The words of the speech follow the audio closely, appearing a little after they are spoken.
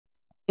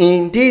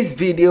In this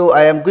video,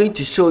 I am going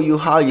to show you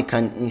how you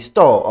can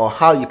install or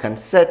how you can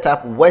set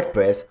up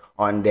WordPress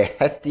on the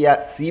Hestia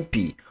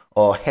CP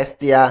or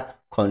Hestia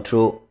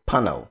control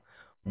panel.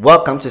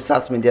 Welcome to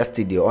SaaS Media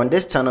Studio. On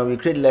this channel, we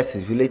create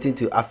lessons relating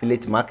to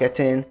affiliate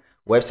marketing,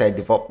 website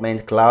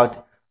development,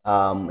 cloud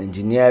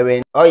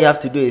engineering. All you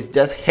have to do is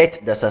just hit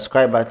the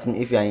subscribe button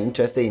if you are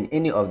interested in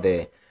any of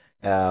the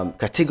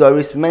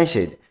categories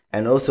mentioned,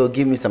 and also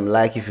give me some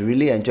like if you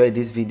really enjoyed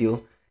this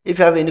video. If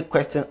you have any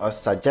question or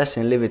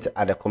suggestion, leave it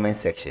at the comment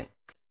section.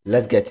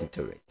 Let's get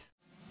into it.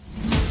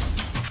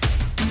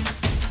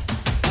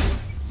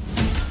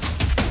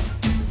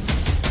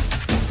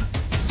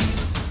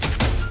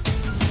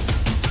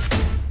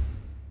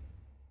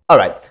 All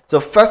right, so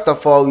first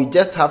of all, we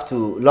just have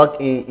to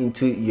log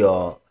into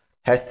your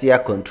Hestia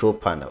control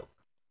panel.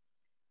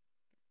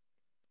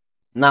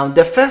 Now,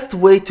 the first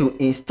way to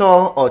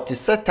install or to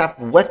set up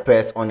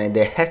WordPress on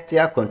the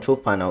Hestia control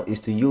panel is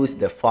to use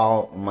the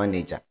file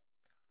manager,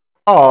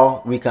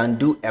 or we can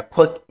do a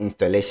quick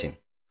installation.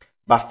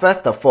 But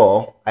first of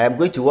all, I am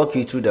going to walk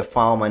you through the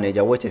file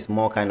manager, which is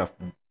more kind of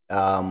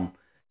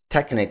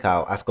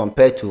technical as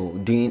compared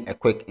to doing a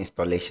quick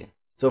installation.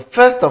 So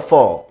first of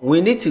all, we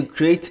need to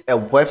create a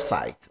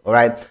website. All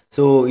right,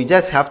 so you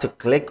just have to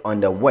click on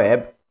the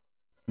web.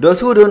 Those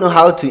who don't know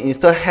how to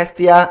install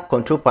Hestia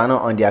control panel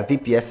on their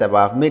VPS server,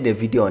 I've made a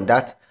video on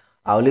that.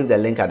 I'll leave the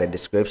link at the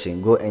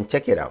description. Go and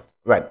check it out.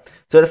 Right,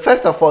 so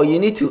first of all, you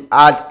need to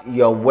add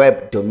your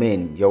web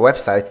domain, your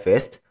website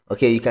first.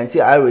 Okay, you can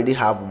see I already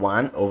have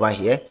one over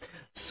here,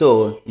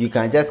 so you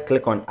can just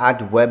click on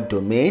add web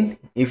domain.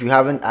 If you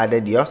haven't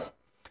added yours,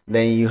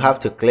 then you have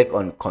to click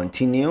on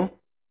continue.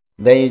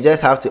 Then you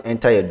just have to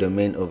enter your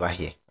domain over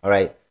here. All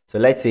right, so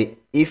let's say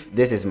if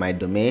this is my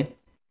domain.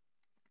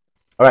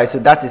 All right, so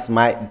that is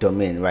my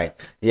domain, right?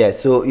 Yeah,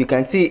 so you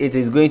can see it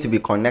is going to be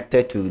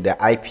connected to the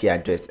IP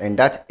address, and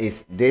that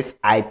is this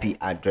IP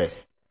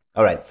address.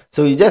 All right,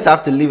 so you just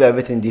have to leave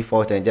everything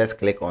default and just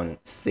click on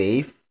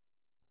save.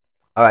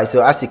 All right,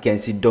 so as you can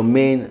see,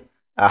 domain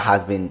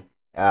has been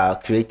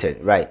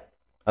created, right?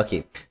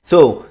 Okay,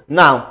 so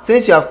now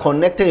since you have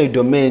connected your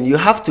domain, you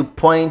have to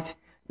point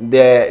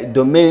the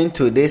domain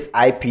to this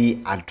IP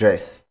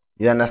address.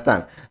 You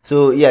understand?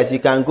 So yes, you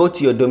can go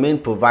to your domain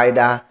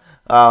provider.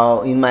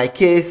 In my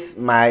case,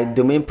 my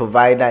domain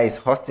provider is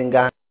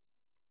Hostinger.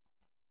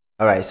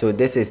 All right, so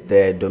this is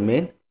the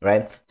domain,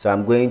 right? So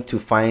I'm going to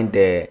find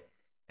the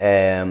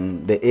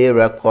A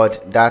record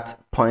that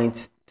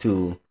points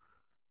to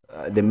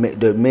the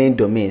main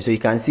domain. So you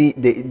can see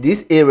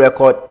this A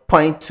record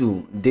point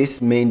to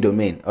this main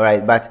domain. All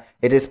right, but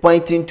it is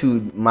pointing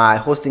to my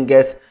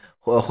Hostinger's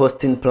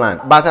hosting plan.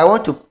 But I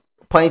want to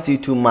point you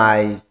to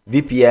my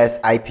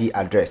VPS IP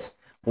address,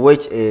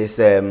 which is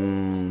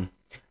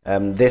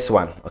this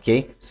one.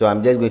 Okay, so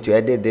I'm just going to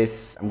edit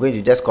this. I'm going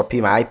to just copy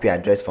my IP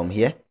address from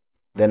here,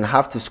 then I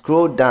have to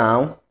scroll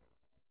down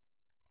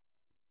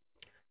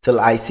till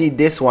I see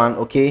this one.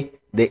 Okay,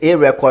 the A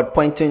record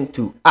pointing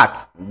to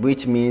 @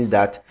 which means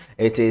that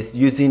it is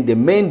using the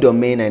main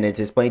domain and it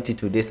is pointing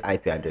to this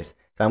IP address.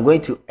 So I'm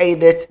going to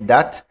edit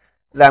that.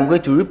 I'm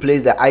going to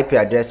replace the IP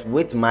address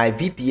with my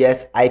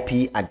VPS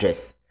IP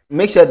address.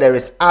 Make sure there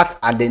is @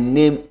 at the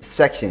name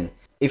section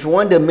if you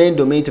want the main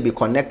domain to be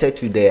connected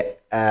to the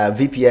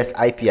VPS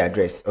IP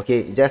address.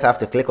 Okay, you just have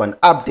to click on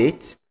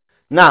update.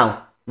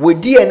 Now,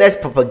 with DNS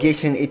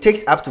propagation, it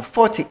takes up to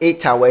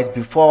 48 hours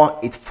before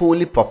it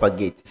fully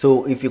propagates.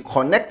 So if you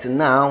connect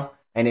now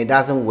and it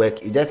doesn't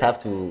work, you just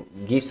have to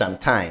give some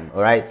time.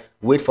 All right,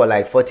 wait for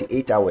like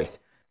 48 hours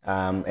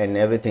and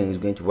everything is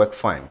going to work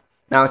fine.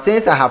 Now,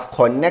 since I have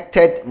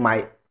connected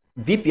my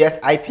VPS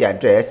IP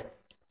address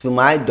to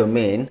my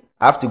domain,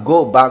 I have to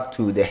go back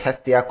to the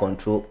Hestia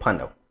control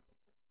panel.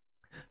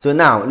 So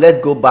now let's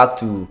go back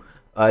to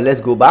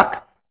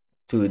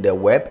the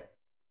web.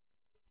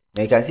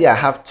 And you can see I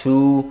have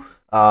two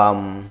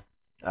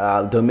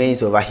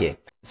domains over here.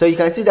 So you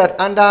can see that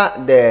under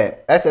the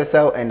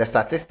SSL and the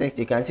statistics,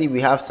 you can see we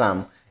have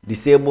some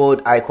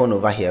disabled icon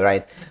over here,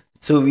 right?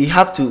 So we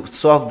have to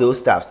solve those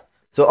stuff.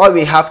 So all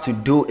we have to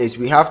do is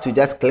we have to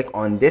just click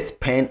on this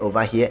pen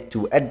over here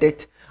to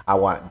edit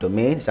our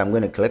domain. So I'm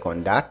going to click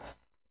on that.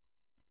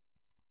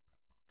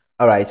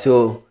 All right,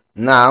 so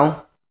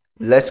now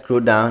let's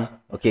scroll down.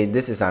 Okay,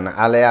 this is an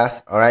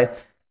alias. All right,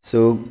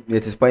 so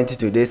it is pointing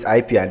to this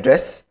IP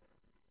address.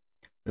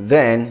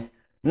 Then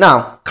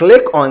now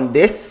click on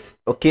this,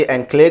 okay,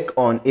 and click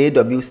on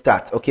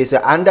Awstat. Okay, so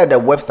under the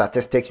web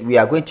statistics, we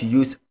are going to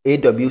use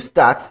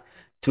Awstat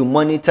to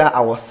monitor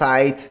our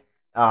site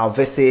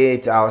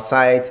visit, our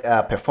site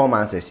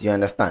performances. You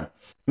understand?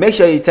 Make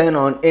sure you turn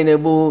on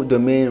enable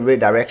domain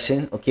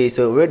redirection. Okay,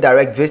 so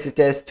redirect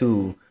visitors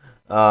to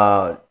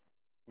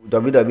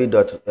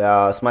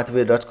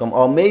www.smartivate.com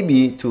or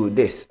maybe to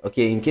this.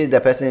 Okay, in case the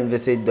person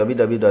visit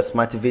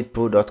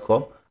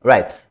www.smartivatepro.com,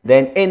 right?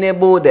 Then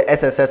enable the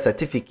SSL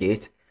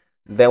certificate.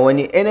 Then when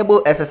you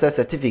enable SSL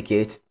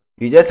certificate,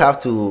 you just have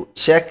to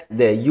check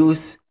the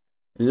use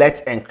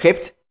let's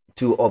encrypt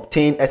to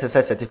obtain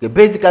SSL certificate.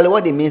 Basically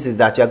what it means is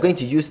that you are going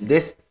to use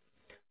this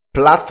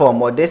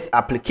platform or this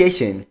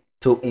application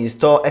to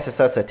install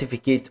SSL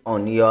certificate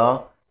on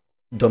your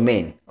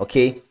domain.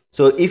 Okay,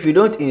 so if you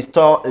don't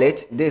install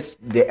it, this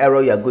the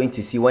error you are going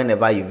to see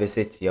whenever you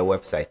visit your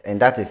website,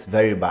 and that is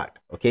very bad.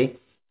 Okay,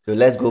 so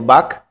let's go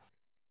back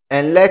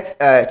and let's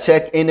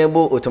check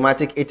enable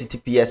automatic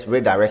HTTPS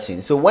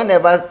redirection. So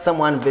whenever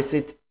someone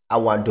visits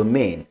our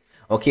domain,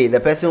 okay, the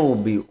person will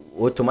be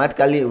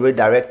automatically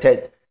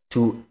redirected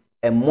to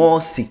a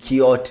more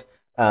secured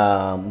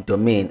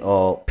domain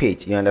or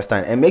page. You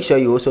understand? And make sure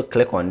you also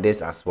click on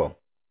this as well.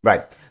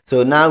 Right,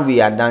 so now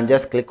we are done.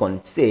 Just click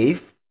on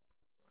save.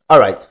 All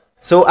right,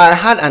 so I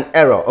had an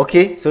error.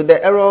 Okay, so the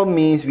error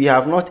means we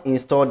have not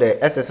installed the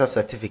SSL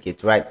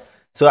certificate, right?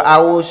 So I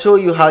will show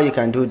you how you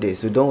can do this,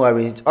 so don't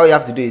worry. All you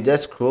have to do is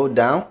just scroll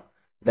down,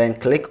 then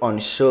click on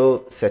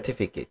show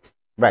certificate,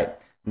 right?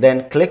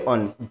 Then click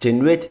on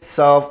generate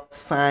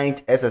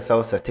self-signed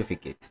SSL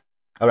certificate.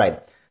 All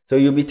right, so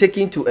you'll be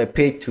taken to a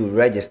page to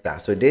register.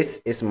 So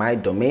this is my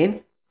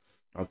domain.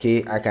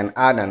 Okay, I can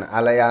add an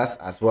alias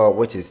as well,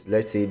 which is,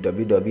 let's say,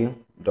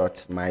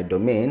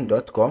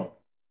 www.mydomain.com.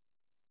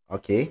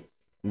 okay,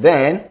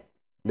 then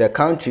the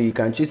country, you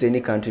can choose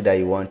any country that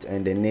you want,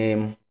 and the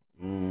name,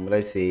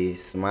 let's say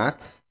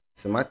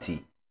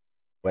smarty,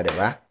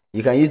 whatever.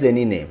 You can use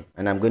any name,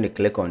 and I'm going to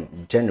click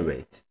on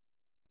generate.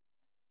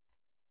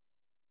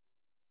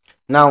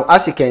 Now,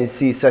 as you can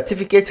see,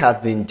 certificate has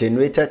been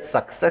generated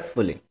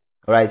successfully.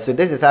 All right, so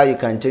this is how you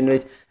can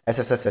generate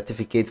SSL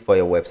certificate for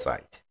your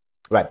website.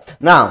 Right,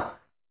 now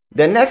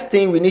the next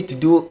thing we need to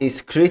do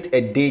is create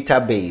a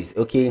database.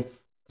 Okay,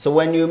 so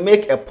when you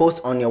make a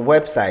post on your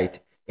website,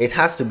 it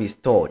has to be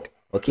stored.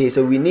 Okay,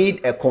 so we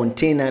need a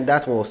container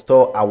that will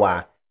store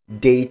our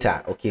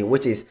data, okay,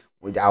 which is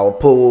with our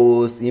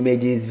posts,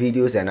 images,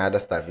 videos, and other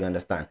stuff. You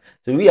understand?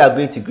 So we are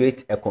going to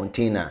create a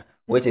container,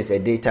 which is a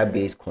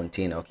database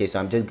container. Okay, so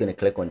I'm just going to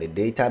click on the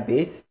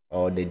database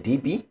or the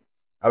DB.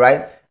 All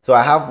right, so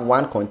I have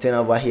one container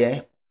over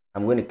here.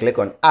 I'm going to click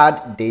on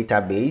add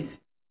database.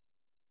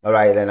 All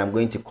right, then I'm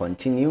going to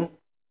continue.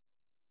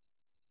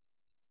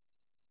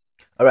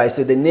 All right,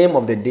 so the name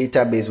of the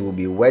database will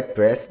be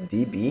WordPress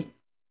DB.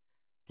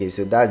 Okay,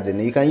 so that's the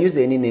name. You can use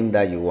any name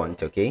that you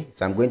want. Okay,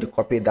 so I'm going to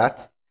copy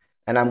that,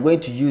 and I'm going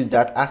to use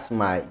that as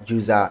my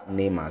user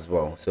name as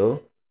well.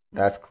 So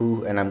that's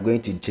cool. And I'm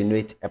going to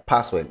generate a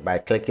password by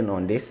clicking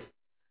on this.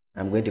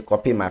 I'm going to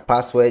copy my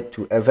password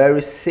to a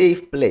very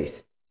safe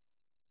place.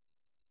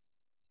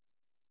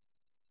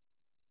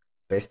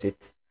 Paste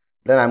it.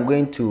 Then I'm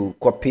going to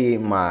copy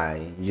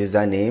my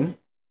username,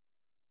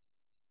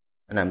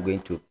 and I'm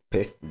going to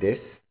paste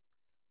this.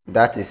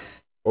 That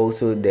is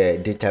also the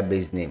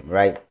database name,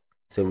 right?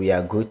 So we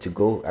are good to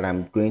go, and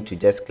I'm going to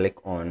just click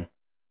on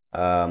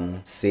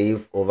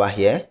save over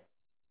here.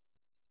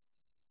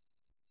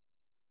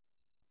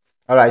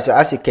 All right, so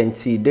as you can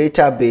see,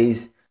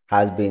 database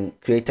has been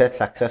created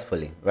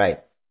successfully,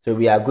 right? So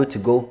we are good to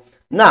go.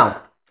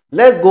 Now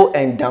let's go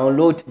and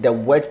download the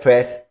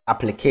WordPress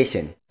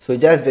application. So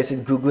just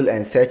visit Google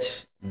and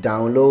search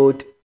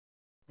download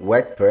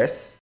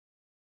WordPress.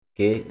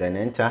 Okay, then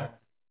enter.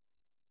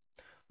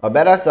 Or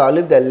better, so I'll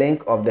leave the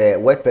link of the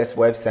WordPress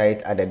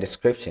website at the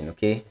description.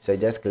 Okay, so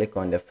just click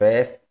on the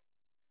first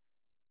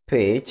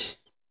page.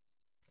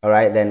 All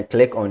right, then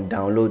click on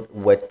download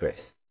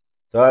WordPress.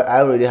 So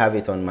I already have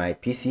it on my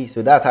PC.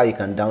 So that's how you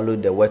can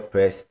download the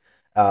WordPress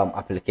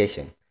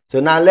application. So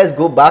now let's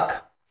go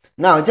back.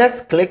 Now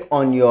just click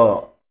on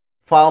your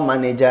file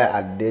manager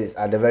at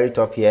the very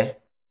top here.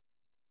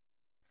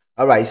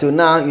 All right, so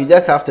now you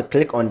just have to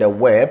click on the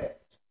web.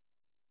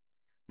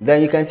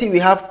 Then you can see we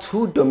have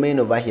two domain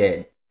over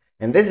here,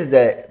 and this is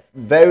the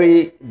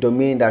very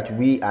domain that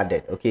we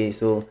added. Okay,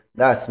 so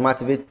that's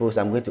SmartVid Post.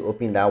 I'm going to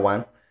open that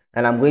one,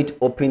 and I'm going to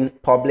open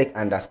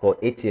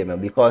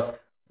public_HTML, because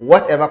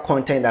whatever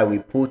content that we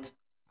put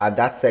at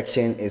that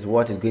section is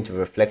what is going to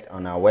reflect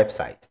on our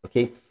website.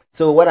 Okay,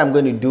 so what I'm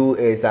going to do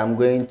is I'm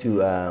going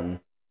to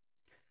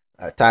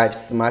type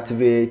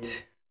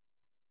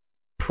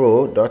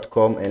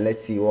smartvidpro.com, and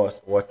let's see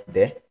what's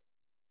there.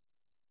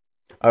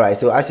 All right,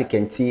 so as you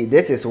can see,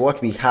 this is what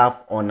we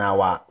have on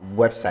our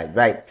website,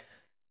 right?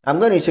 I'm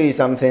going to show you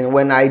something.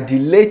 When I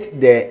delete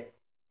the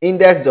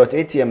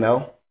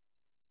index.html,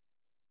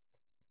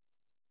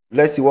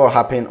 let's see what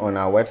happened on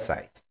our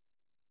website.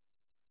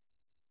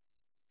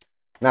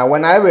 Now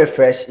when I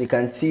refresh, you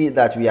can see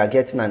that we are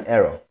getting an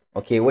error,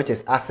 okay, which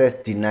is access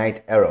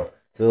denied error.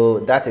 So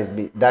that is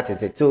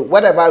it. So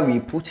whatever we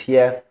put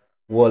here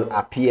will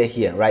appear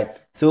here, right?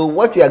 So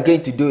what we are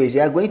going to do is we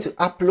are going to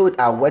upload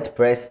our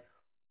WordPress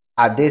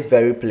at this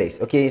very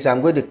place. Okay, so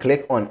I'm going to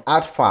click on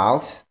add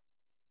files.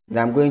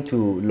 Then I'm going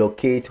to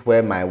locate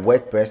where my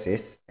WordPress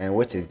is, and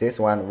which is this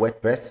one,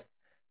 WordPress.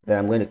 Then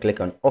I'm going to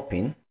click on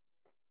open.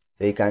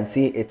 So you can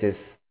see it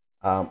is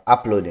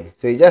uploading.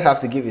 So you just have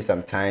to give it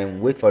some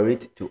time, wait for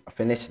it to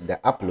finish the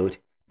upload,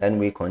 then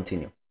we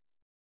continue.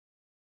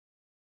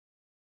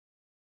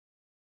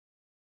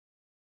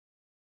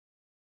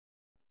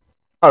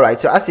 All right,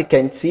 so as you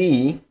can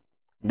see,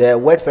 the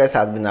WordPress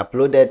has been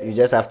uploaded. You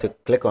just have to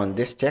click on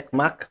this check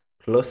mark,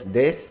 close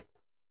this,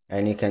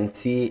 and you can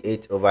see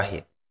it over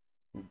here.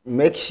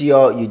 Make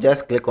sure you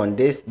just click on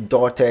this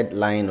dotted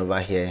line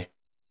over here,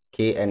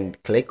 okay,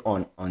 and click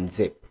on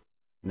unzip,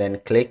 then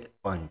click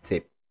on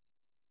zip.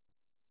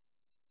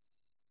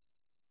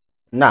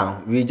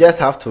 Now we just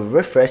have to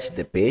refresh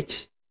the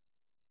page,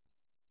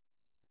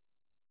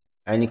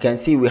 and you can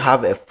see we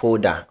have a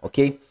folder.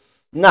 Okay,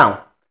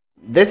 now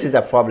this is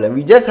a problem.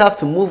 We just have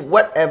to move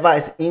whatever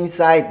is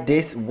inside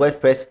this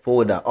WordPress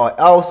folder, or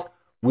else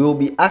we will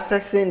be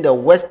accessing the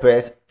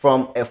WordPress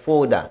from a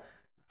folder.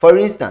 For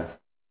instance,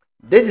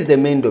 this is the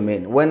main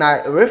domain. When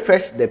I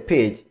refresh the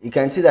page, you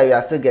can see that we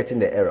are still getting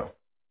the error.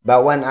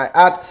 But when I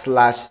add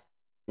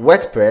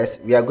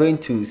 /WordPress, we are going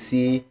to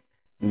see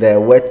the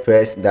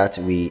WordPress that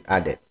we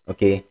added.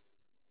 Okay,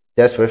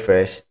 just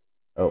refresh.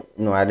 Oh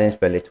no, I didn't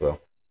spell it well.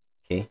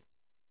 Okay,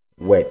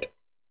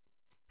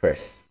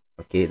 WordPress.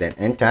 Okay, then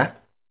enter.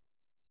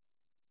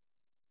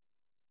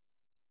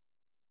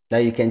 Now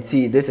you can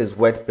see this is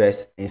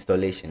WordPress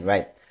installation,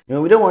 right?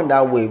 We don't want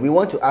that way. We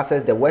want to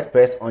access the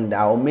WordPress on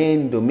our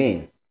main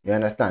domain. You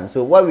understand?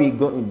 So what we're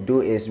going to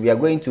do is we are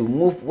going to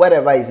move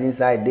whatever is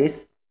inside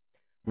this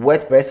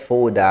WordPress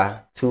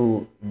folder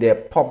to the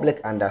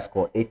public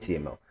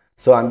 _HTML.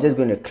 So I'm just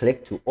going to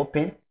click to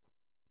open,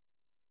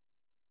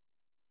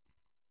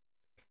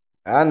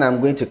 and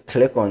I'm going to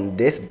click on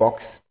this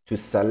box to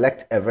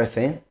select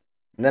everything.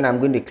 And then I'm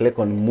going to click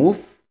on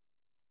move.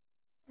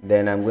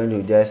 Then I'm going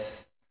to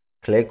just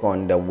click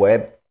on the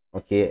web,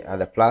 okay, at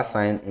the plus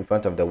sign in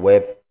front of the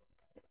web,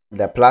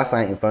 the plus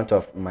sign in front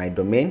of my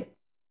domain.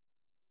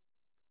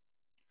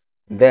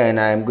 Then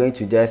I'm going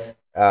to just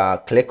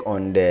click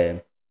on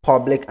the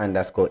public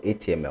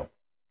 _HTML.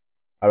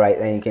 All right,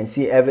 and you can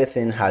see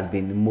everything has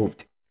been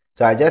moved.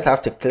 So I just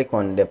have to click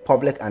on the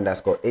public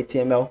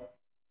 _HTML,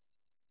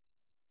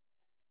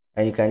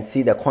 and you can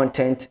see the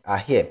content are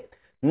here.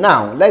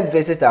 Now let's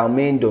visit our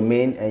main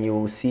domain and you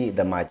will see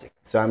the magic.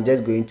 So I'm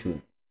just going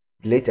to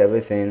delete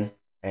everything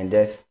and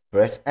just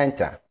press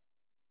enter,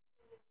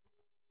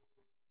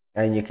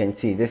 and you can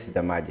see this is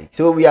the magic.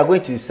 So we are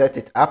going to set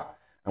it up.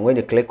 I'm going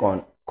to click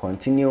on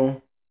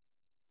continue,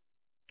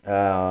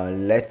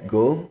 let's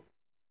go,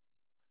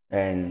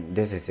 and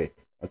this is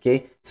it.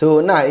 Okay,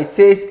 so now it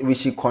says we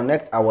should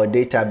connect our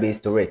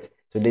database to it,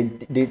 so the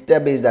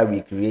database that we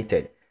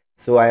created.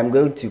 So I am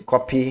going to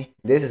copy,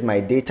 this is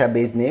my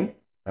database name,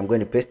 I'm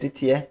going to paste it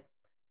here,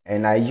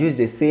 and I use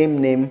the same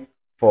name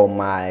for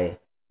my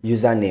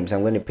username, so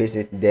I'm going to paste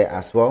it there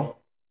as well.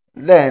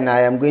 Then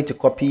I am going to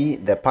copy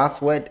the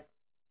password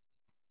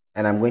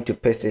and I'm going to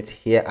paste it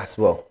here as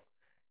well.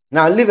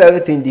 Now leave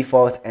everything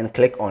default and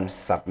click on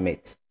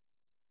submit.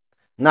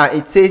 Now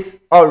it says,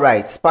 all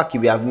right, Sparky,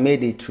 we have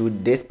made it through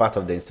this part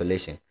of the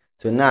installation.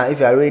 So now if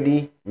you are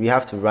ready, we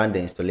have to run the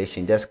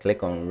installation. Just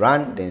click on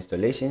run the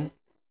installation,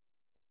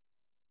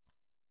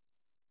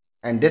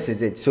 and this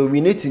is it. So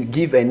we need to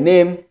give a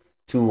name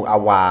to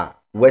our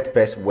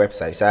WordPress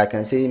website. So I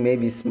can say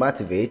maybe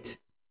Smartivate.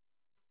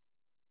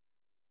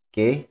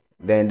 Okay,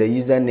 then the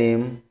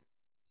username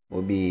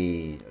will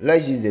be,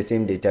 let's use the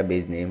same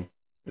database name.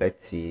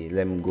 Let's see,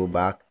 let me go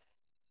back,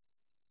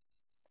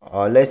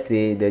 or let's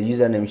say the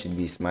username should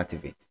be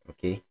Smartivate.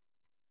 Okay,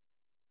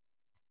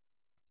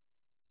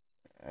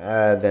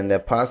 then the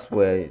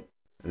password,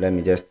 let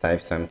me just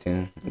type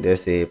something.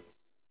 Just say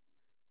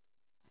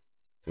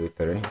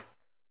 23.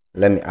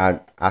 Let me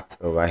add at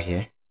over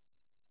here.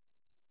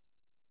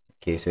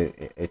 Okay, so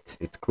it's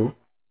cool.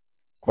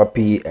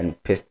 Copy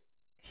and paste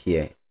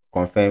here.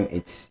 Confirm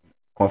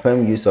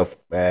use of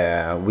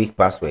weak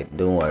password.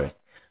 Don't worry.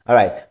 All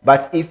right,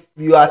 but if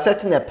you are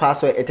setting a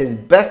password, it is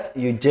best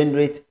you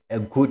generate a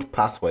good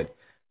password.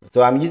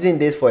 So I'm using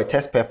this for a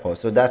test purpose,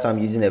 so that's why I'm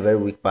using a very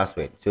weak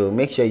password. So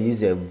make sure you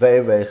use a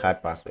very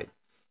hard password.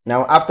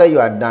 Now after you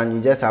are done,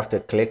 you just have to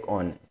click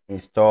on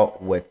install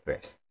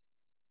WordPress.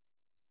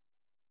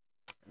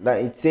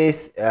 That it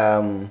says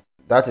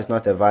that is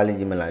not a valid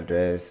email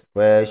address.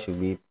 Where should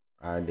we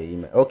add the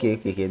email? Okay,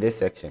 this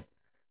section.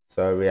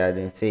 Sorry, I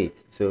didn't say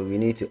it. So we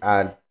need to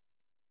add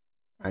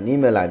an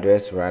email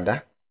address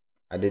rather.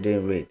 I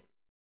didn't read.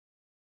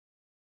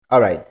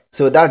 All right,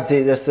 so that's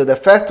it. So the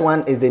first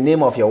one is the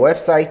name of your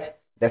website.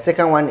 The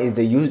second one is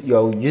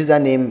your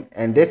username,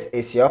 and this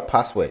is your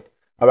password.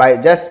 All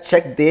right, just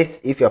check this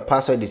if your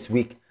password is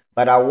weak,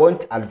 but I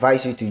won't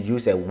advise you to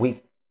use a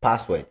weak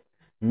password.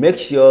 Make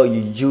sure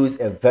you use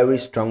a very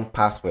strong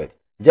password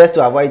just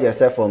to avoid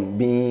yourself from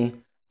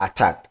being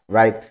attacked,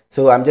 right?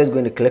 So I'm just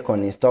going to click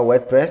on install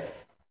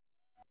WordPress.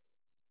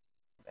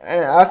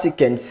 And as you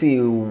can see,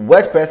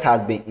 WordPress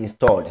has been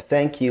installed.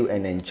 Thank you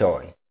and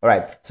enjoy. All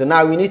right, so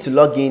now we need to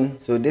log in.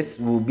 So this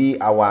will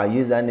be our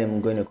username. I'm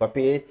going to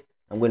copy it.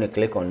 I'm going to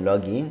click on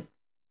login.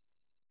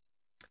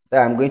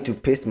 Then I'm going to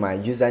paste my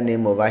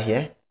username over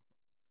here.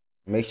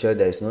 Make sure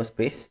there is no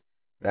space.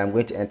 Then I'm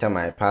going to enter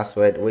my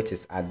password, which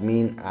is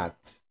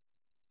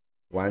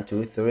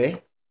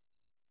admin@123.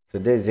 So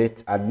this is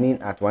it,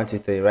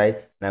 admin@123, right?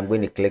 And I'm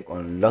going to click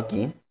on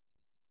login.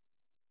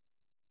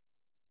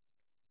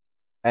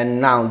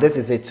 And now this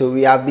is it. So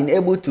we have been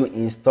able to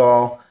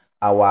install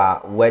our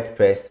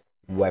WordPress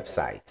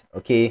website,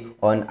 okay,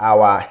 on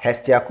our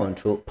Hestia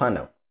control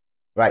panel.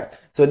 Right,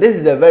 so this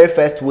is the very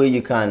first way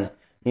you can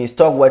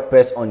install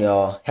WordPress on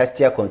your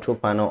Hestia control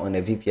panel on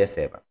a VPS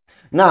server.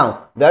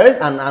 Now there is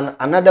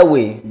another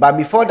way, but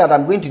before that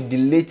I'm going to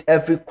delete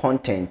every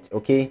content,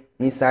 okay,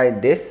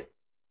 inside this.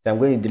 So I'm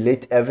going to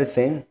delete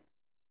everything,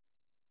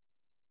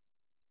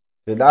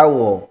 so that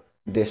will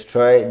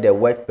destroy the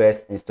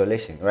WordPress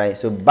installation. Right,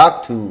 so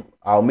back to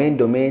our main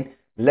domain,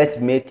 let's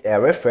make a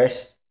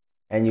refresh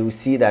and you will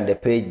see that the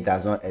page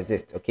does not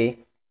exist. Okay,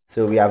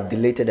 so we have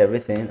deleted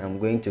everything. I'm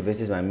going to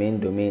visit my main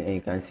domain and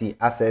you can see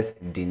access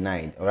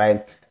denied. All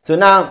right, so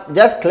now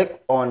just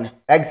click on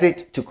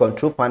exit to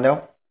control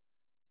panel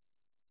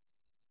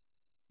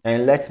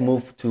and let's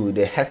move to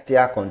the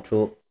Hestia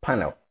control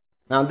panel.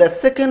 Now the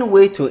second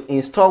way to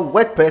install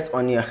WordPress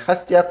on your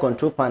Hestia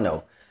control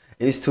panel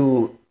is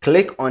to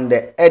click on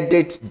the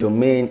edit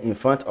domain in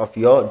front of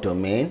your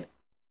domain.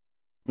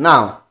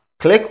 Now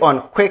click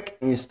on quick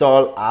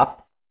install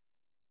app.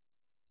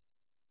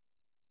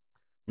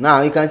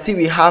 Now you can see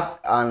we have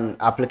an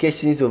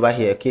applications over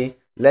here. Okay,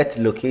 let's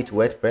locate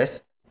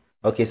WordPress.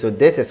 Okay, so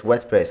this is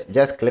WordPress.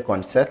 Just click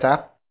on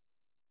setup.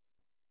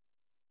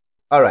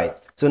 All right,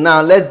 so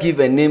now let's give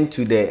a name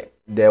to the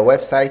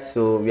website.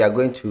 So we are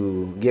going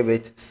to give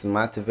it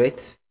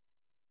SmartVit.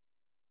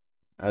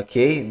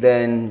 Okay,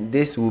 then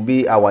this will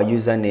be our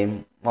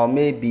username, or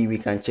maybe we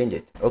can change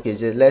it. Okay,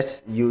 so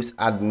let's use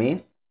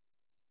admin.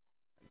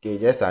 Okay,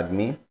 just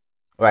admin.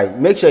 Right,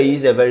 make sure you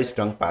use a very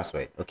strong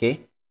password. Okay,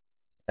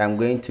 I'm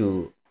going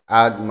to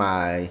add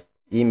my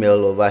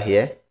email over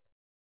here.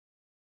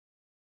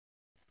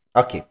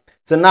 Okay,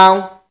 so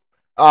now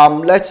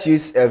let's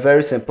use a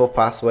very simple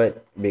password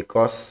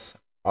because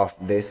of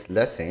this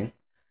lesson.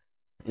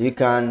 You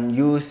can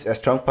use a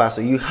strong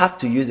password. You have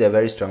to use a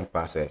very strong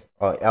password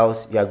or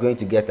else you are going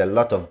to get a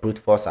lot of brute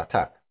force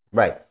attack.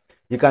 Right,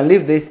 you can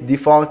leave this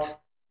default,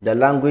 the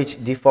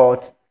language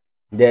default,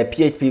 the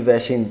PHP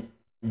version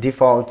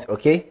default.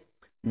 Okay,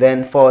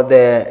 then for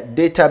the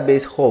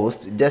database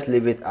host, just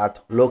leave it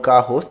at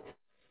localhost.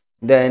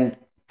 Then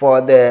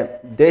for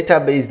the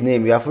database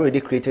name, we have already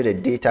created a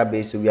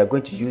database, so we are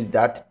going to use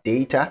that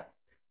data.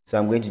 So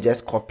I'm going to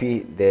just copy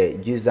the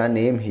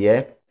username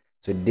here.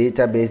 So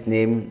database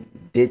name,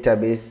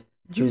 database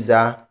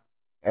user,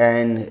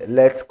 and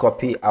let's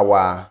copy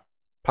our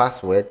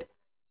password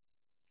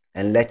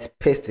and let's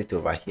paste it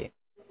over here.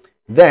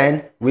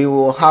 Then we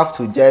will have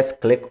to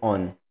just click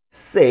on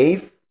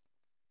save.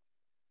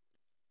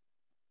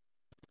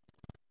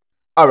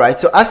 All right,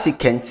 so as you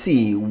can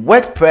see,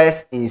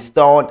 WordPress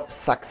installed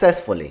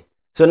successfully.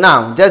 So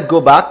now just go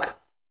back.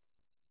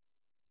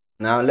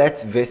 Now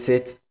let's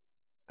visit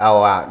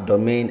our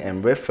domain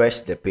and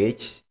refresh the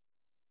page.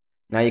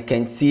 Now you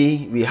can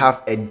see we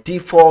have a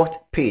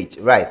default page,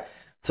 right?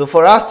 So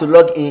for us to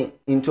log in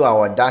into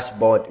our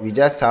dashboard, we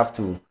just have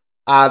to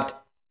add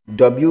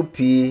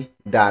wp-login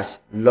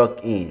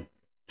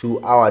to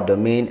our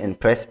domain and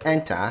press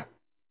enter.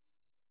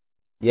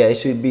 Yeah, it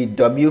should be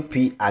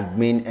WP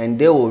admin and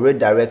they will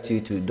redirect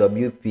you to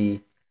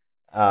WP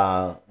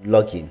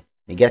login.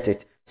 You get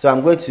it? So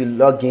I'm going to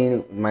log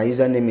in. My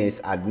username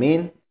is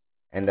admin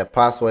and the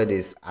password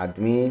is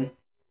admin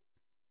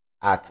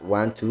at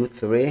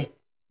 123.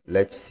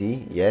 Let's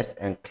see, yes,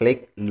 and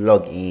click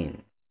login.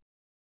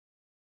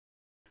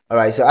 All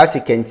right, so as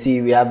you can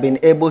see, we have been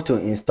able to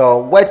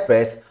install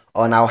WordPress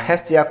on our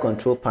Hestia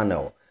control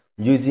panel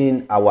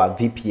using our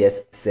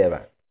VPS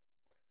server.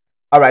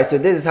 All right, so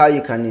this is how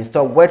you can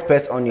install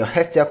WordPress on your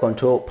Hestia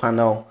control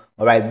panel.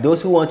 All right,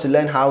 those who want to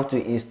learn how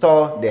to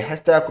install the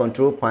Hestia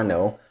control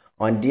panel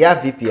on their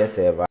VPS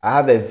server, I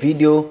have a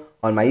video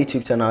on my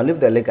YouTube channel. I'll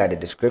leave the link at the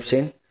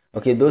description.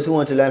 Okay, those who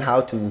want to learn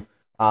how to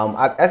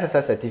add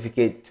SSL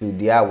certificate to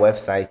their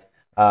website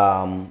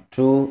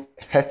through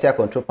Hestia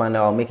control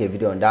panel, I'll make a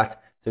video on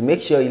that. So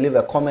make sure you leave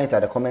a comment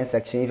at the comment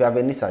section. If you have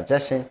any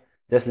suggestion,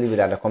 just leave it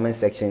at the comment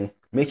section.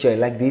 Make sure you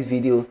like this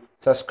video,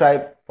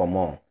 subscribe for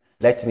more.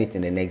 Let's meet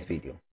in the next video.